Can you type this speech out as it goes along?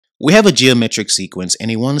We have a geometric sequence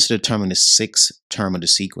and he wants us to determine the sixth term of the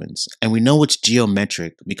sequence. And we know it's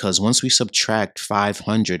geometric because once we subtract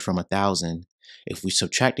 500 from 1,000, if we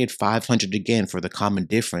subtracted 500 again for the common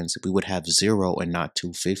difference, we would have 0 and not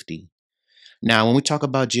 250. Now, when we talk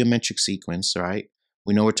about geometric sequence, right,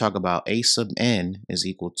 we know we're talking about a sub n is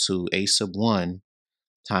equal to a sub 1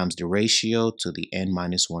 times the ratio to the n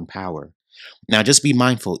minus 1 power. Now, just be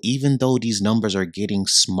mindful, even though these numbers are getting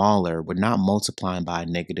smaller, we're not multiplying by a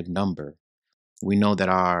negative number. We know that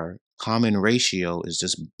our common ratio is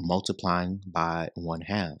just multiplying by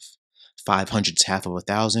 1/2. 500 is half of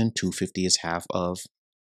 1,000, 250 is half of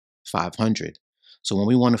 500. So when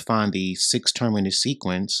we want to find the sixth term in the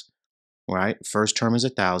sequence, right, first term is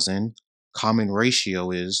 1,000, common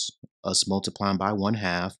ratio is us multiplying by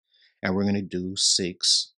 1/2, and we're going to do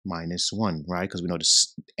 6 minus 1, right? Because we know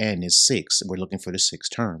this n is 6. We're looking for the sixth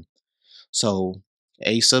term. So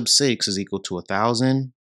a sub 6 is equal to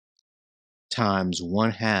 1,000 times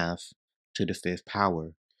 1/2 to the fifth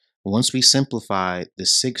power. Once we simplify, the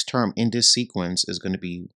sixth term in this sequence is going to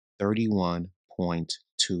be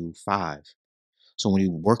 31.25. So when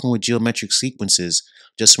you're working with geometric sequences,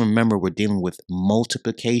 just remember we're dealing with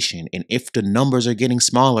multiplication. And if the numbers are getting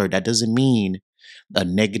smaller, that doesn't mean a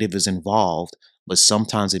negative is involved, but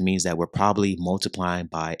sometimes it means that we're probably multiplying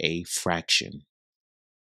by a fraction.